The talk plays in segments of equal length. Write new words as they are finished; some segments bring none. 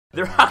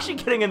They're actually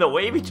getting in the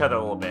way of each other a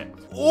little bit.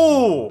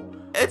 Ooh,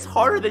 it's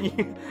harder than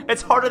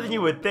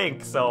you would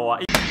think. So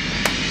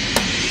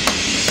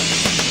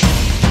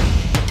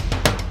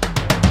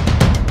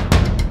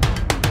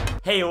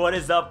hey, what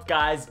is up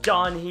guys?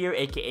 John here,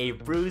 aka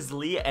Bruce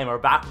Lee, and we're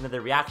back with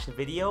another reaction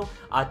video.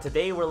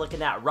 Today we're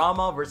looking at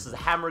Rama versus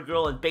Hammer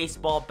Girl and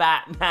Baseball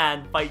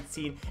Batman fight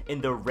scene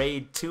in the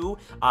Raid 2.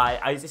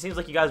 It seems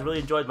like you guys really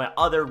enjoyed my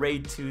other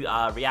Raid 2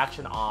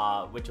 reaction,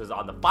 which was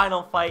on the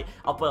final fight.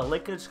 I'll put a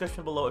link in the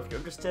description below if you're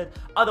interested.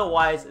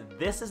 Otherwise,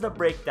 this is the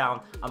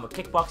breakdown. I'm a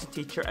kickboxing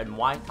teacher and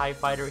Muay Thai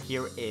fighter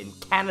here in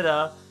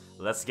Canada.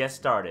 Let's get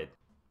started.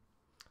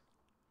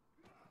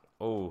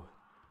 Oh.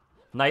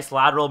 Nice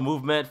lateral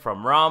movement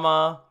from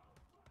Rama.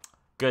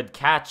 Good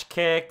catch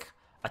kick.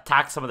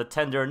 Attack some of the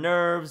tender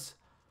nerves.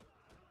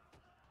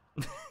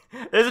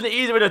 There's an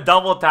easy way to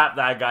double tap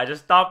that guy.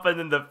 Just stomp him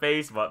in the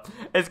face, but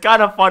it's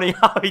kind of funny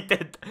how he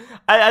did.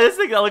 I just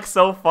think that looks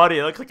so funny.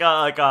 It looks like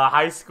a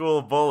high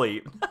school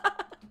bully.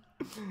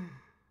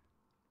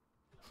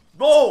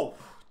 Oh,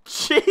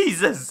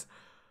 Jesus.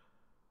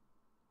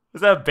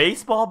 Is that a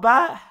baseball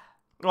bat?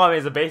 Well, I mean,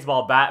 it's a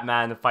baseball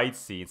Batman fight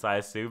scene, so I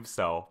assume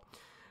so.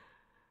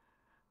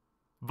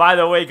 By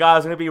the way, guys,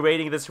 I'm going to be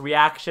rating this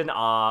reaction,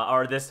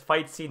 or this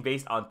fight scene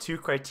based on two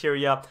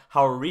criteria: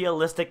 how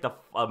realistic the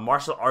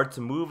martial arts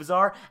moves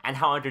are, and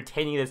how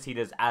entertaining the scene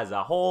is as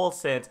a whole,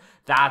 since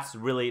that's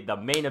really the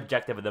main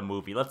objective of the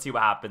movie. Let's see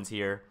what happens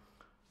here.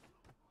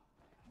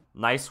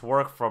 Nice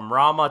work from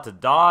Rama to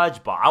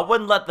dodge, but I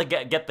wouldn't let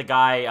get the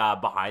guy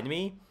behind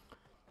me.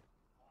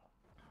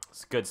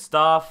 It's good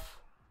stuff.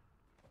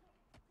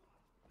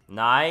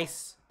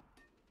 Nice.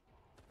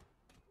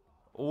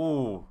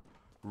 Ooh.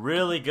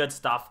 Really good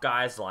stuff,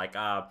 guys. Like,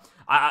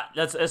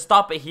 let's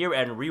stop it here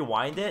and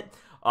rewind it.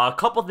 A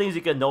couple things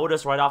you can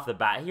notice right off the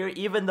bat here.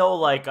 Even though,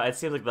 like, it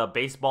seems like the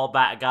baseball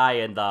bat guy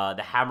and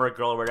the hammer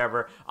girl or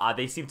whatever,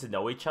 they seem to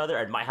know each other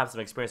and might have some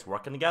experience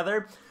working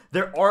together.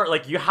 There are,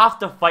 like, you have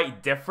to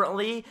fight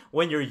differently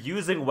when you're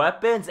using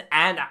weapons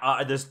and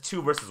there's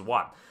 2 versus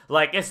 1.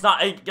 Like, it's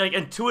not, like,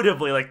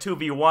 intuitively, like,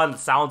 2v1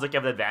 sounds like you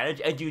have an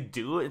advantage, and you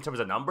do in terms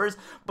of numbers,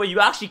 but you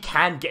actually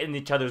can get in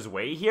each other's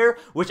way here,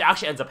 which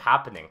actually ends up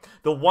happening.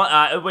 The one,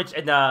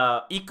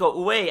 Iko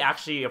Uwais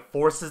actually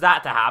forces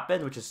that to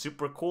happen, which is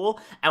super cool,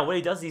 and what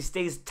he does, he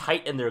stays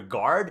tight in their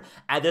guard,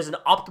 and there's an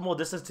optimal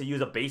distance to use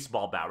a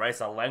baseball bat, right?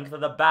 So the length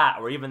of the bat,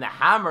 or even the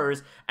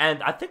hammers,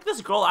 and I think this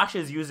girl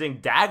actually is using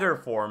dagger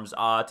forms,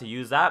 to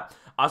use that.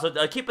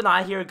 So keep an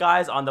eye here,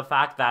 guys, on the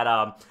fact that,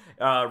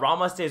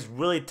 Rama stays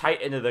really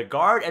tight into the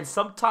guard, and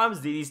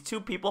sometimes these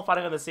two people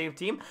fighting on the same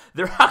team,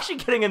 they're actually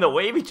getting in the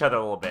way of each other a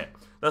little bit.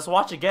 Let's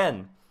watch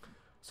again.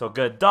 So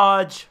good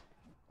dodge,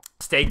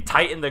 stay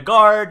tight in the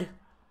guard,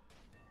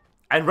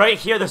 and right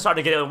here they're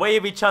starting to get in the way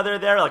of each other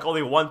there, like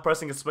only one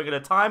person can swing at a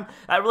time.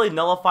 That really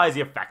nullifies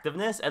the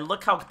effectiveness, and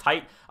look how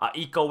tight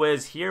Iko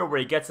is here, where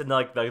he gets in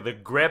like the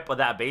grip of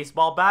that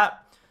baseball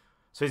bat.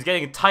 So he's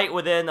getting tight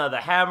within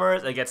the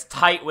hammers, and gets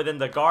tight within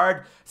the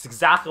guard. It's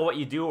exactly what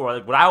you do, or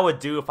like what I would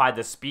do if I had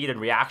the speed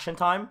and reaction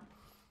time.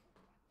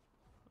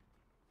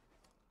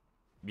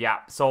 Yeah,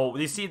 so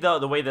you see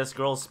the way this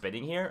girl's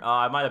spinning here?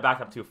 I might have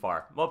backed up too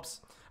far.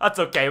 Whoops. That's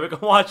okay. We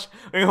can watch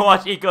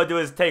Iko do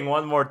his thing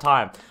one more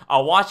time.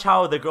 Watch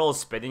how the girl is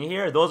spinning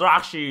here. Those are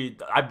actually,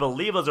 I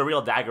believe those are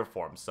real dagger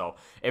forms. So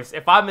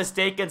if I'm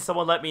mistaken,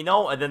 someone let me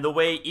know. And then the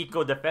way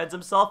Iko defends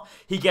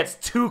himself, he gets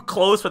too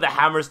close for the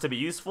hammers to be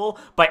useful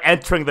by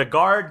entering the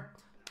guard.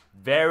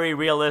 Very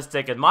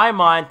realistic in my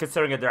mind,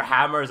 considering that they're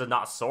hammers and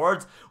not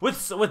swords.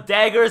 With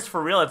daggers,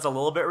 for real, it's a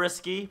little bit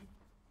risky.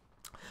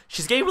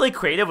 She's getting really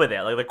creative with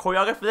it. Like, the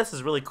choreography for this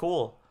is really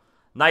cool.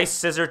 Nice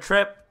scissor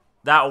trip.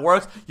 That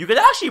works. You can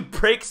actually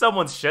break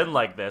someone's shin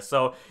like this.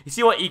 So you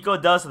see what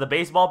Iko does to the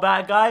baseball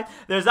bat guy?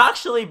 There's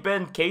actually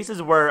been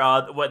cases where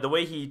the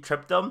way he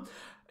tripped him,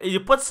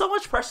 you put so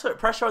much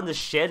pressure on the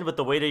shin with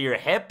the weight of your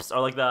hips, or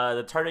like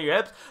the turn of your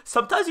hips,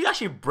 sometimes you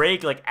actually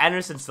break, like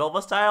Anderson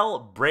Silva style,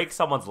 break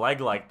someone's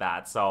leg like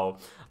that. So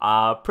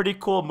pretty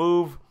cool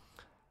move.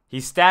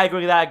 He's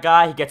staggering that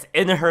guy. He gets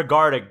in her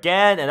guard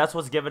again, and that's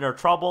what's giving her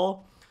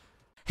trouble.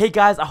 Hey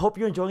guys, I hope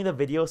you're enjoying the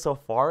video so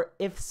far.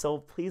 If so,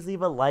 please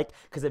leave a like,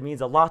 because it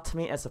means a lot to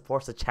me and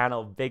supports the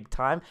channel big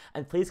time.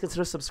 And please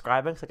consider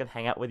subscribing so I can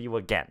hang out with you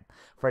again.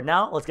 For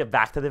now, let's get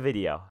back to the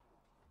video.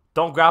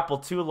 Don't grapple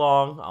too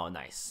long. Oh,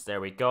 nice. There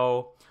we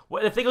go.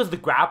 Well, the thing with the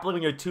grappling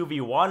when you're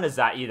 2v1 is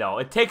that, you know,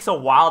 it takes a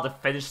while to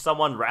finish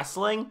someone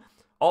wrestling.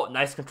 Oh,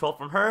 nice control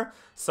from her.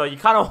 So you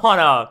kind of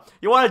want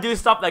to do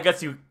stuff that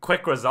gets you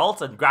quick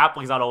results, and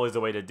grappling's not always the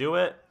way to do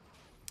it.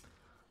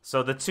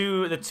 So the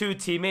two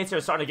teammates are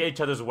starting to get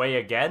each other's way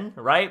again,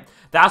 right?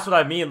 That's what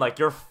I mean. Like,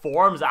 your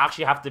forms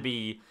actually have to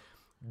be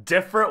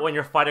different when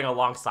you're fighting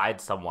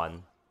alongside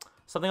someone.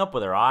 Something up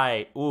with her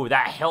eye. Ooh,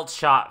 that hilt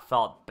shot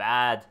felt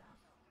bad.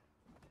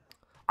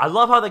 I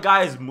love how the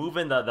guy is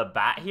moving the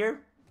bat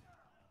here.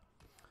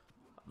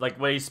 Like,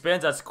 when he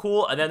spins, that's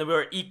cool. And then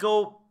where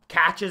Iko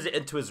catches it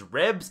into his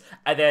ribs,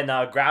 and then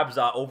grabs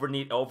over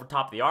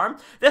top of the arm.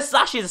 This is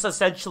actually just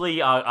essentially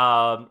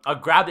a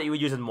grab that you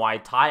would use in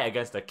Muay Thai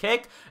against a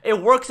kick.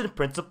 It works in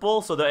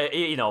principle. So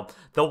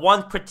the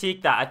one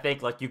critique that I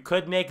think like you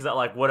could make is that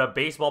like would a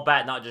baseball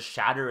bat not just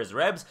shatter his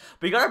ribs?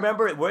 But you gotta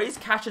remember where he's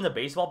catching the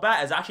baseball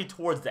bat is actually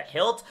towards the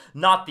hilt,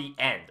 not the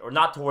end, or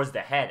not towards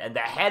the head. And the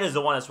head is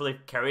the one that's really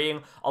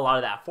carrying a lot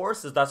of that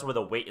force. That's where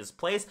the weight is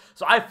placed.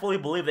 So I fully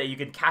believe that you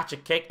can catch a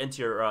kick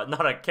into your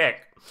not a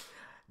kick.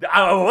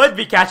 I would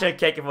be catching a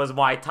kick if it was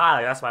Muay Thai,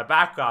 like that's my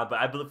background, but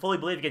I fully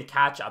believe you can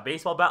catch a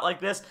baseball bat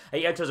like this, and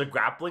he enters a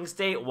grappling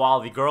state while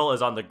the girl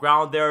is on the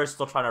ground there,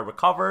 still trying to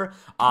recover.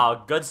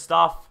 Good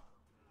stuff.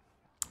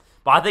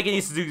 But I think he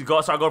needs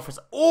to start going for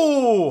some,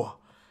 ooh!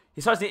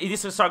 He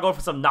needs to start going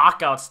for some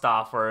knockout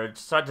stuff, or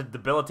start to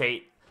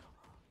debilitate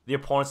the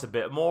opponents a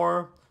bit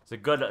more. It's a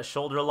good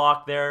shoulder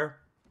lock there.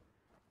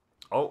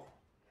 Oh.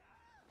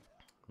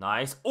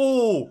 Nice.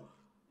 Ooh!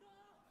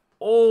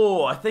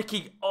 Oh, I think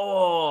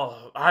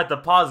I had to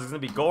pause. It's gonna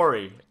be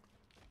gory.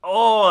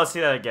 Oh, let's see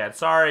that again.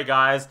 Sorry,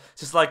 guys. It's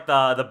just like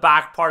the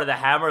back part of the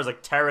hammer is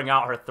like tearing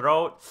out her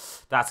throat.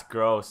 That's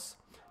gross.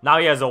 Now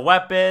he has a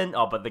weapon.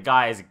 Oh, but the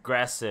guy is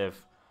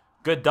aggressive.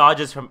 Good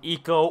dodges from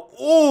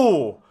Iko.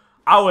 Ooh!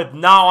 I would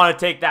not want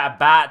to take that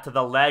bat to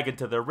the leg and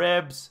to the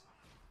ribs.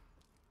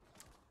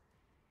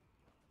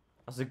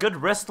 That's a good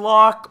wrist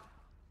lock.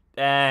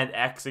 And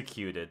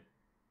executed.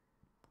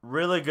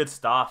 Really good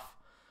stuff.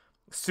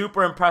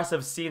 Super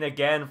impressive scene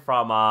again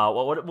from,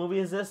 what movie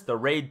is this? The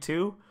Raid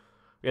 2?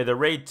 Yeah, The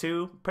Raid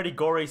 2. Pretty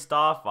gory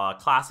stuff.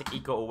 Classic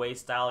Iko Uwais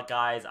style,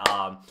 guys.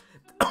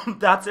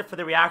 That's it for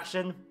the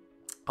reaction.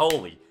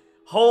 Holy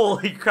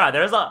crap.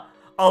 There's a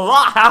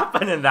lot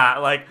happened in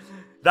that. Like,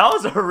 that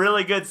was a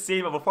really good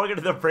scene. But before we get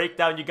to the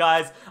breakdown, you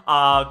guys,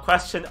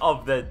 question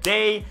of the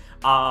day.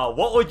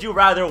 What would you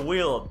rather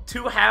wield?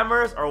 2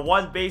 hammers or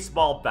 1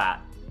 baseball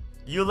bat?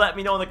 You let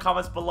me know in the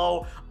comments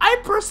below. I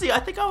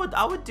think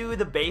I would do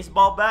the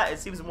baseball bat. It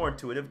seems more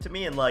intuitive to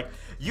me, and like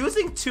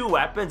using 2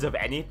 weapons of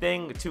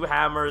anything, 2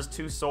 hammers,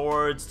 2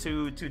 swords,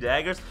 two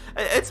daggers.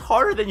 It's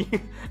harder than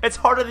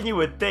you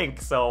would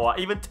think. So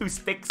even 2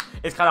 sticks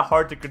is kind of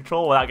hard to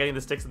control without getting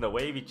the sticks in the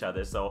way of each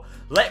other. So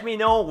let me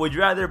know. Would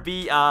you rather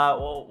be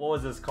what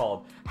was this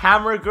called?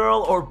 Hammer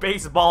girl or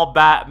baseball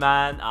bat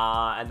man?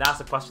 And that's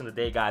the question of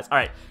the day, guys. All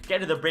right, get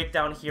to the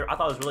breakdown here. I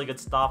thought it was really good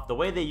stuff. The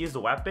way they use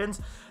the weapons,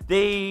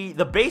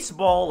 the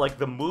baseball, like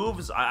the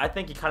moves, I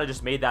think he kind of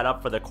just made that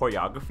up for the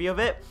choreography of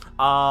it.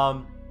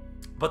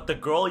 But the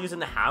girl using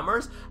the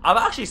hammers, I've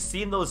actually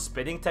seen those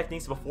spinning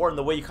techniques before, and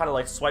the way you kind of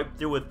like swipe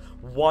through with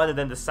one and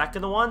then the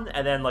second one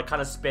and then like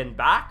kind of spin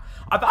back.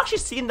 I've actually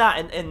seen that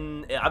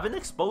I've been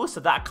exposed to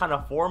that kind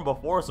of form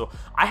before, so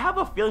I have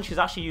a feeling she's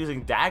actually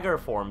using dagger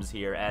forms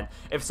here. And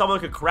if someone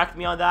could correct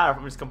me on that, or if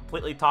I'm just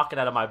completely talking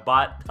out of my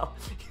butt,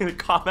 you can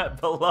comment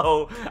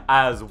below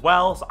as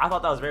well. So I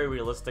thought that was very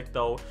realistic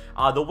though.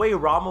 The way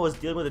Rama was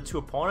dealing with the 2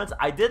 opponents,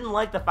 I didn't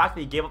like the fact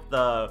that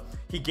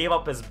he gave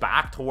up his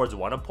back towards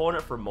one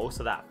opponent for most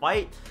of that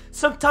fight.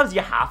 Sometimes you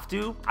have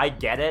to, I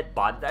get it,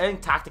 but I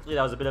think tactically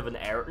that was a bit of an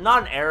error.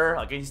 Not an error,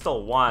 like he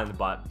still won,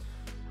 but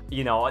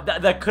you know,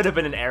 that could have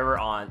been an error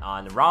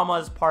on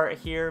Rama's part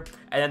here.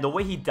 And then the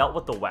way he dealt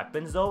with the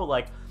weapons though,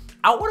 like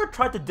I would have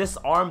tried to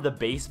disarm the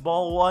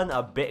baseball one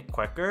a bit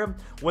quicker.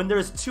 When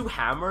there's 2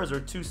 hammers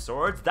or 2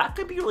 swords, that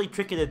could be really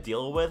tricky to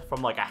deal with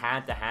from like a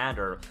hand-to-hand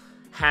or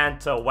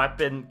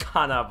hand-to-weapon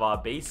kind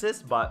of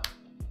basis. But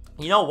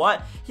you know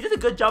what? He did a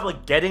good job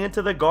like getting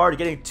into the guard,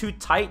 getting too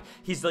tight.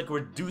 He's like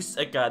reduced,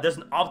 like there's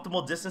an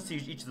optimal distance to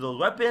each of those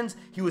weapons.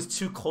 He was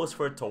too close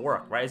for it to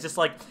work, right? It's just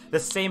like the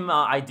same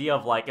idea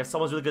of like if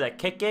someone's really good at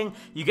kicking,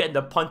 you get in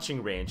the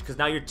punching range because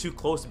now you're too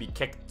close to be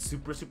kicked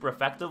super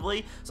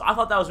effectively. So I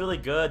thought that was really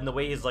good, and the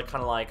way he's like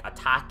kind of like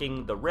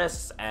attacking the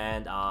wrists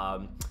and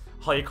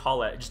how you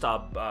call it, just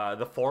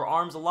the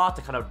forearms a lot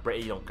to kind of,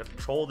 you know,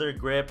 control their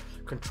grip,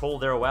 control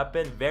their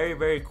weapon.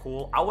 Very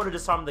cool. I would have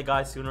disarmed the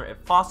guy sooner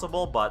if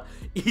possible, but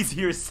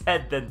easier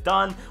said than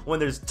done when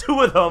there's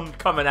 2 of them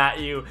coming at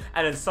you,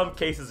 and in some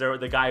cases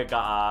the guy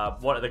got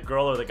the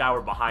girl or the guy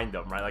were behind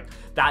them, right? Like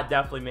that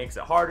definitely makes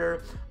it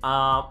harder.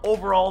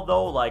 Overall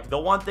though, like the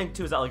one thing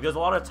too is that like there's a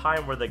lot of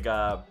time where the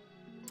guy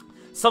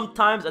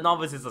sometimes, and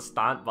obviously it's a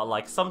stunt, but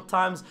like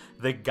sometimes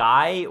the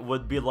guy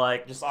would be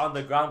like just on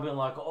the ground being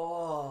like,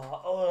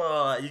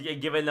 you're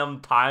giving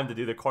them time to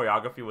do the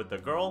choreography with the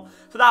girl.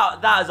 So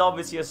that is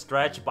obviously a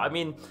stretch, but I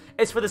mean,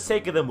 it's for the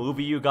sake of the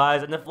movie, you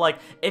guys. And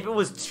if it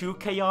was too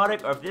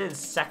chaotic, or if they didn't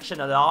section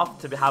it off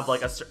to have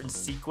like a certain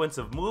sequence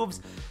of moves,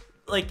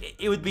 like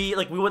it would be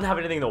like we wouldn't have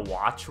anything to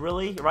watch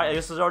really, right? Like,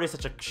 this was already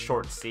such a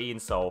short scene.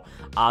 So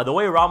the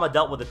way Rama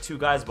dealt with the 2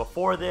 guys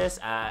before this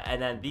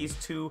and then these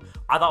 2,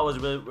 I thought was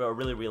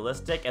really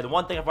realistic. And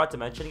one thing I forgot to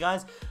mention,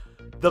 guys,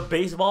 The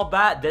baseball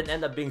bat didn't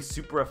end up being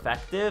super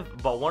effective,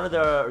 but one of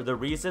the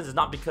reasons is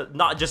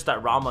not just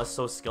that Rama is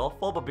so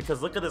skillful, but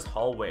because look at this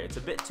hallway. It's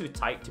a bit too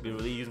tight to be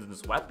really using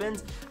these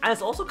weapons, and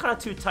it's also kind of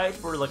too tight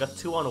for like a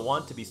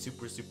 2-on-1 to be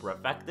super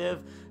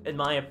effective, in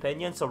my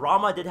opinion. So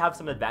Rama did have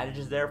some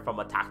advantages there from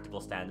a tactical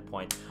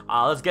standpoint.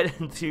 Let's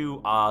get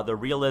into the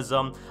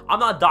realism. I'm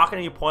not docking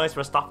any points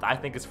for stuff that I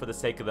think is for the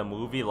sake of the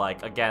movie.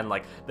 Like again,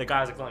 like the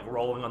guys are like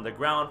rolling on the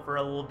ground for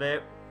a little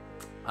bit.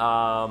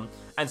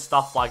 And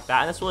stuff like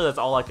that, and that's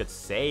all I could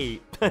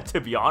say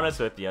to be honest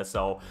with you.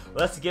 So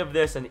let's give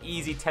this an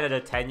easy 10 out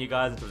of 10, you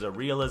guys, in terms of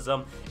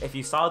realism. If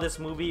you saw this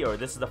movie, or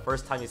this is the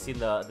first time you've seen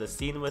the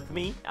scene with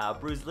me,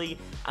 Bruce Lee,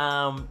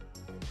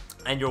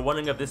 and you're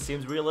wondering if this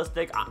seems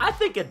realistic, I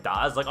think it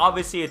does. Like,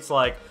 obviously it's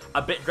like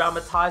a bit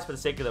dramatized for the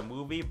sake of the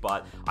movie,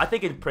 but I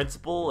think in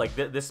principle, like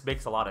this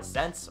makes a lot of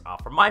sense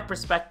from my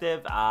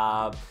perspective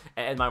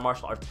and my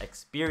martial arts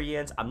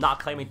experience. I'm not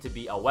claiming to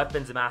be a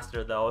weapons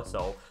master though,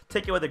 so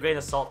take it with a grain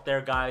of salt there,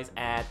 guys.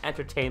 And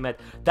entertainment,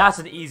 that's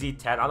an easy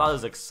 10. I thought it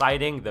was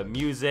exciting. The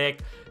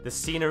music, the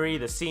scenery,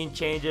 the scene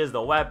changes,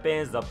 the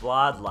weapons, the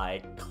blood,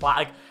 like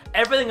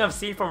everything I've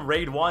seen from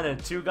Raid 1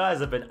 and 2, guys,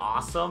 have been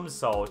awesome.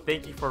 So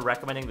thank you for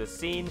recommending this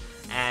scene.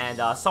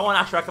 And someone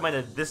actually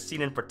recommended this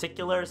scene in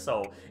particular.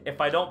 So if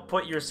I don't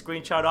put your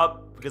screenshot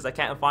up because I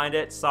can't find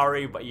it,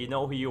 sorry, but you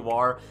know who you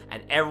are.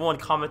 And everyone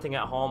commenting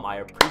at home, I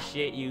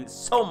appreciate you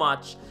so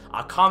much.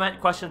 Comment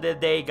question of the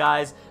day,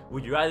 guys.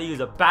 Would you rather use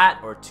a bat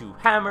or 2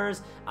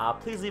 hammers?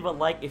 Please leave a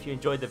like if you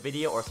enjoyed the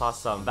video or saw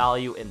some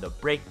value in the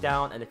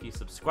breakdown. And if you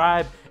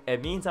subscribe,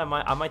 it means I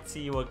might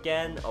see you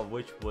again,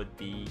 which would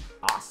be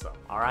awesome.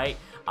 All right.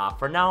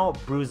 For now,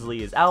 Bruce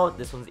Lee is out.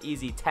 This one's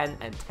easy 10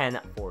 and 10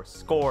 for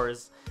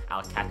scores.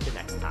 I'll catch you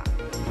next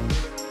time.